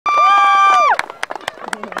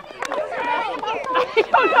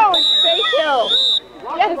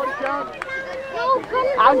Yes.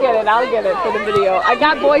 I'll get it for the video. I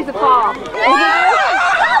got boys to fall.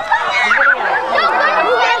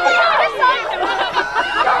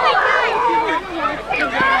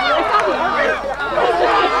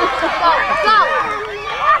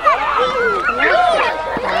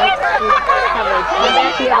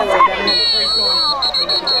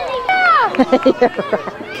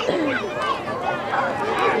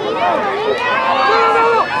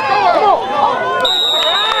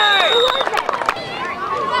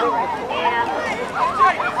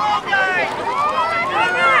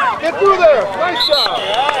 Get through there! Nice job!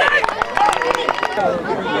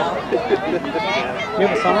 You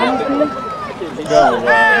have a song on this team? No.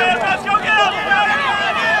 Let's go get him!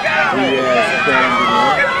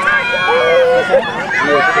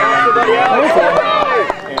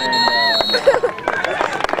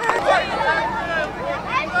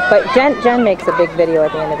 But Jen makes a big video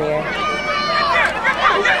at the end of the year.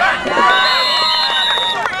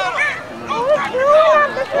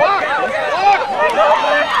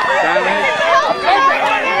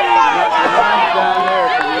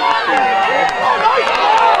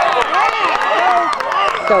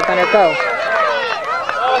 Go, Gunner, go.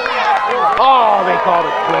 Oh, they called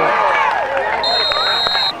it clear.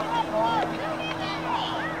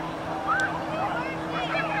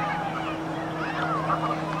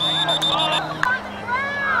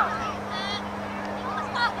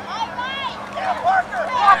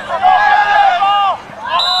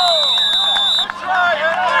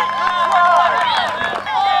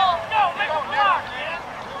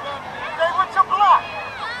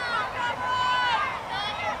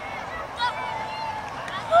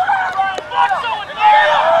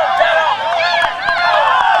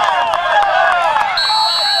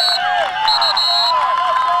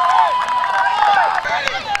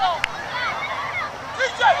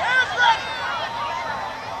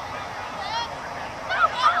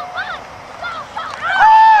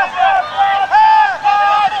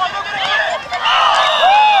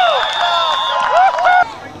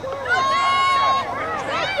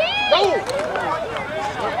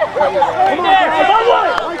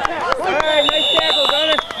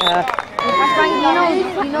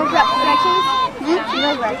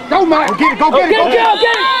 Go, Mike! Get it, go get it, go get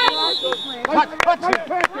it! Touch it!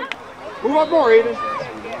 Move up more, Aiden.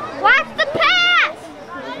 Watch the pass!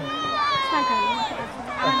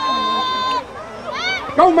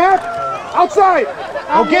 Go, Matt! Outside!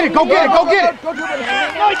 Go get it, go get it, go get it!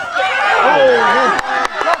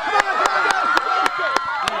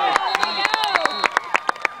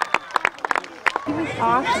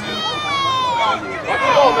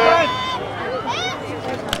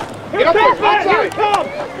 Get up there, outside!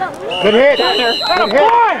 Good hit! Good hit!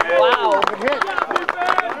 Wow. Good hit!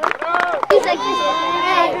 He's like,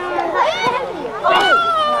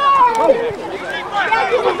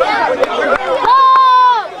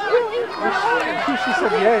 She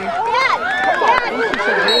said yay. She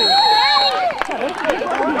said yay.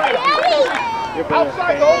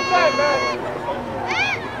 Outside the whole time, man!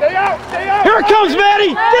 Stay out! Stay out! Here it comes,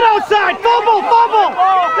 Maddie! Get outside! Fumble! Fumble!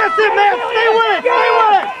 That's it, man! Stay with it! Stay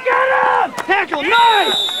with it! Get him! Tackle!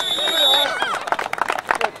 Nice!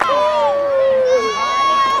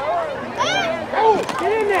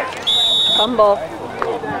 Get in there! Fumble.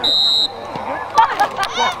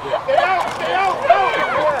 Stay out! Stay out!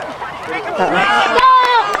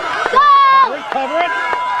 Go! Cover it!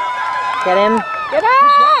 Get him. Get up!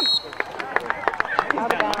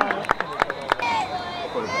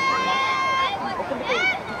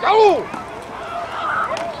 Go!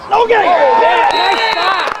 Okay! Nice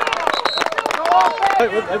stop!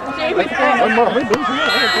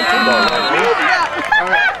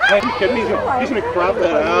 He's gonna crop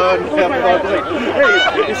that out and have it like,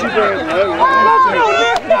 hey, is he bringing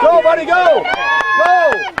Go, buddy, go! Go!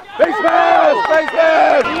 Face pass! Face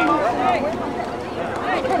pass!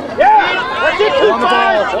 Yeah! Let's get hold on the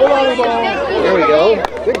ball! Hold on the ball! There we go.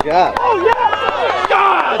 Good job. Oh, yeah!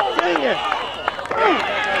 God dang it!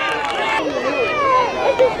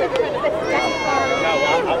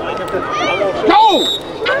 Go!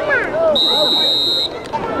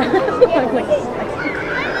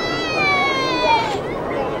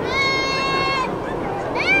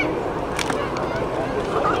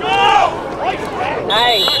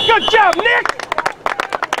 Nice. Good job, Nick!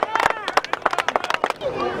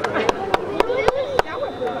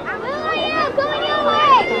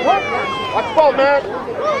 Watch the ball, man.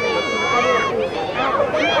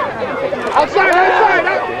 Outside,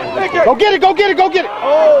 outside. Go get it, go get it, go get it.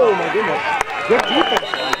 Oh, my goodness. Good defense.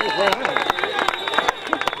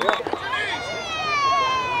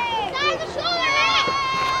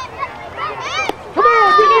 Come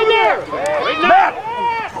on,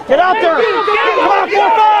 out there. Come on,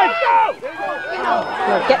 4-5.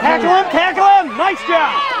 Tackle him. Nice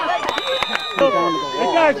job. Hey,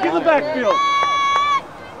 guys, get in the backfield.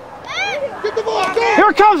 Get the ball, go! Here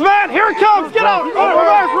it comes, man. Here it comes. Get out.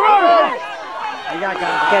 Run.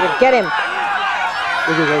 Get him.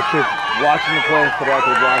 Look at those kids watching the play, put out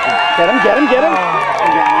there blocking. Get him.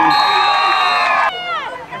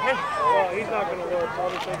 He's not going to work. All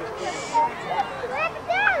the thing is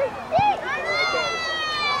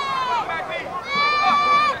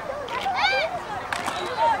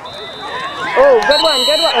Oh, good one.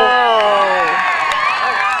 Oh.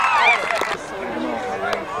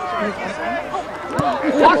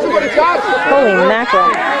 Watch somebody, Josh! Holy mackerel.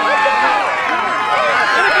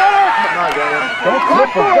 Don't flip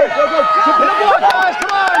him. Go. Hit the ball, guys,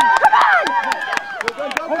 come on!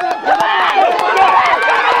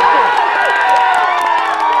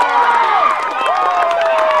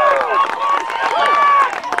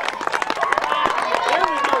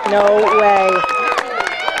 No way.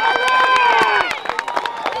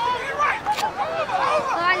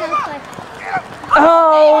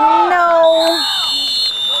 Oh no!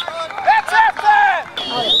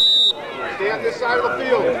 Stay on this side of the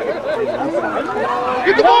field.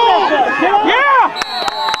 Get the ball! Yeah!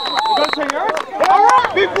 All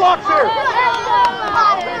right, big blocks here.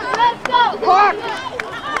 Block!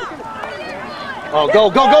 Oh, go!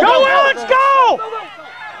 Go, Will, let's go!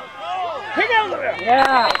 Pick out of there.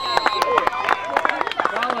 Yeah.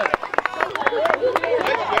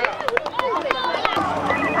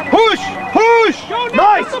 Push!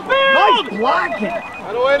 Nice blocking.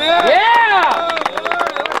 Yeah.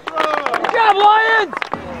 Good job, Lions.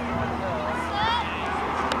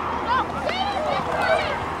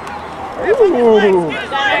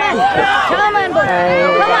 Come on, boy.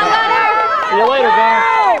 See you later, John.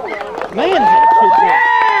 Man, that kid there.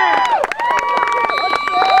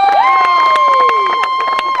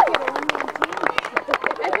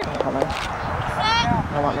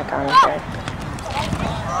 I want McConnell there.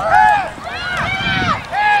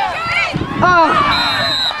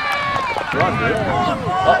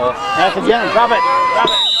 That's again. Drop it.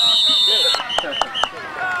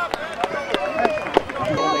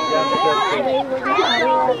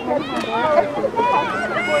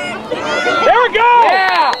 There we go!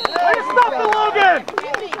 Yeah! Way to stop the Logan!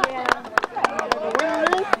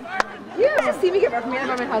 You just see me get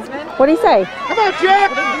reprimanded by my husband? What'd he say? Come on, Jack!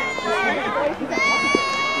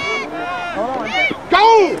 Go!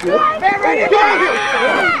 Get out here!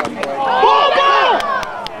 Ball!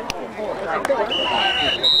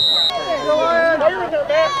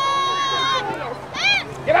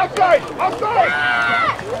 Get outside!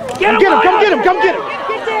 Get him! Come get him!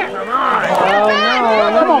 Get there! Oh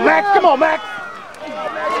no! Come on, Max! Come on,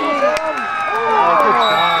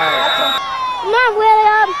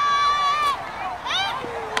 William.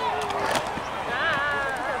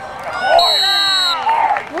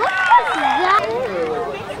 What was that?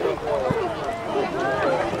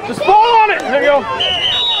 Just fall on it! There you go.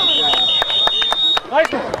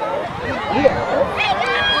 Nice one.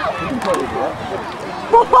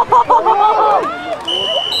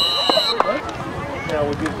 Now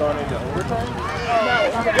we've just gone into overtime.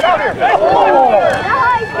 Get out here!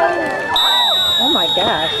 Oh my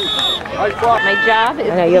gosh! Nice block. My job is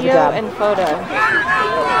I know, you have a video job. and photo.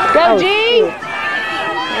 Go, Oh, G! shoot.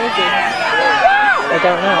 Where is he? I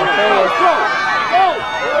don't know. There he is.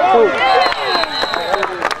 Go,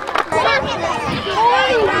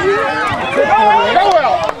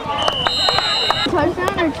 Will!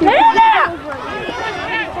 Touchdown or two?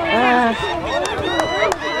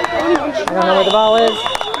 I don't know where the ball is.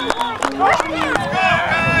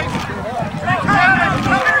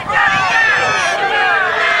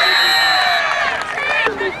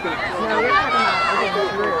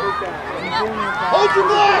 Hold your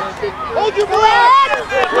block! Hold your block!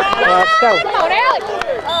 Let's go. Come on, Alex.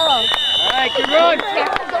 All right, good run.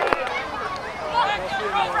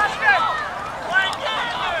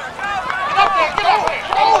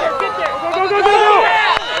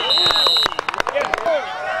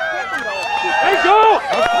 Hey, go!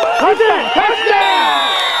 Touchdown!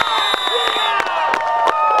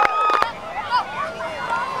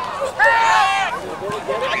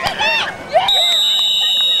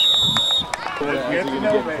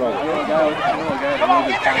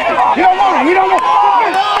 He don't want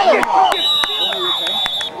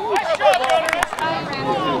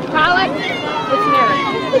Pollock, it's here.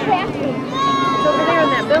 It's over there in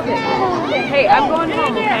that building. Hey, I'm going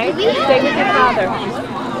home, okay? Stay with your father.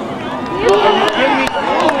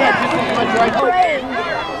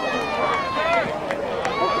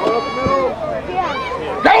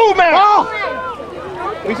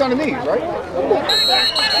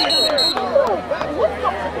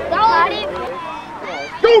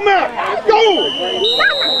 Matt! Go!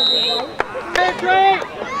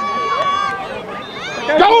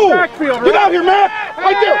 Go! Get out here, Matt!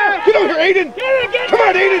 Right there! Get out here, Aiden! Come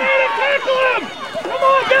on, Aiden! Tackle him! Come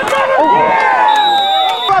on, get better!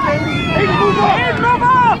 Aiden, move up! Aiden, move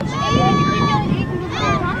up!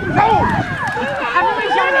 Go! Everybody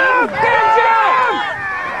shut up! Get him, Jim!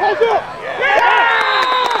 Hold up!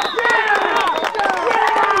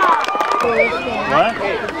 What?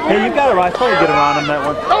 Hey, you got it right. I saw you get around him that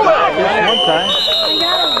one. One time.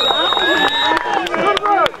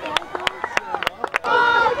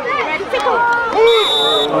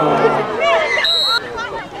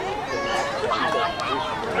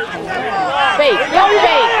 Fake. Good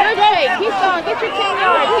fake. Good fake. Keep going. Get your 10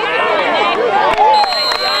 yards. Keep going, Nick.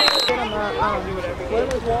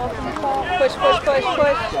 Push, push, push,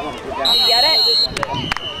 push. You get it?